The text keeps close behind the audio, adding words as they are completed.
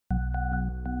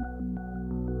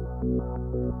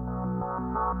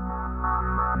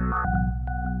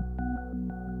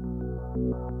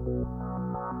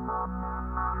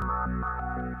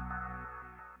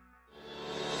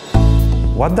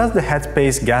What does the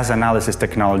Headspace Gas Analysis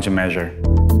Technology measure?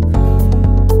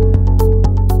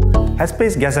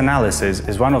 Headspace Gas Analysis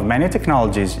is one of many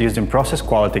technologies used in process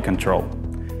quality control.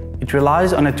 It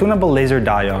relies on a tunable laser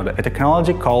diode, a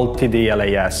technology called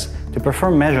TDLAS, to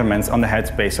perform measurements on the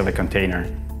headspace of a container.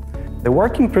 The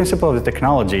working principle of the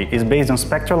technology is based on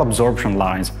spectral absorption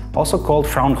lines, also called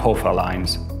Fraunhofer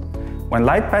lines. When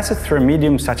light passes through a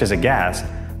medium such as a gas,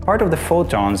 part of the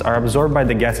photons are absorbed by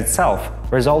the gas itself,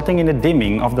 resulting in a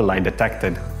dimming of the light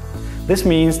detected. This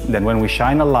means that when we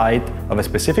shine a light of a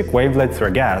specific wavelength through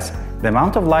a gas, the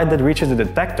amount of light that reaches the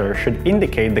detector should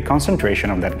indicate the concentration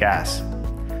of that gas.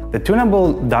 The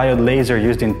tunable diode laser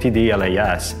used in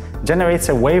TDLAS generates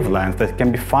a wavelength that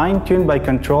can be fine-tuned by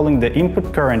controlling the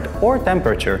input current or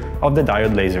temperature of the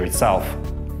diode laser itself.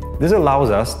 This allows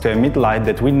us to emit light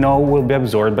that we know will be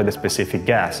absorbed by the specific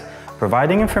gas,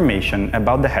 providing information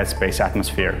about the headspace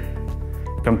atmosphere.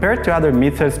 Compared to other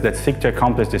methods that seek to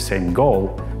accomplish the same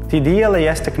goal,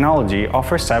 TDLAS technology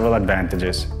offers several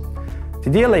advantages.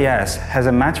 TDLAS has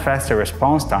a much faster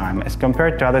response time as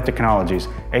compared to other technologies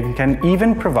and can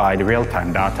even provide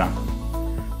real-time data.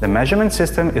 The measurement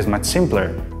system is much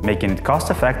simpler, making it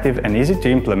cost-effective and easy to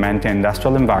implement in an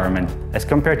industrial environment as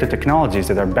compared to technologies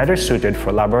that are better suited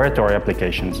for laboratory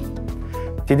applications.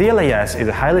 TDLAS is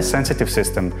a highly sensitive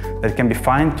system that can be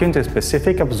fine-tuned to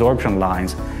specific absorption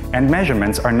lines, and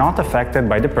measurements are not affected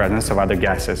by the presence of other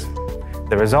gases.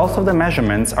 The results of the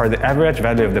measurements are the average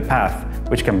value of the path,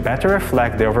 which can better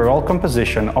reflect the overall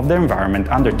composition of the environment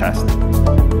under test.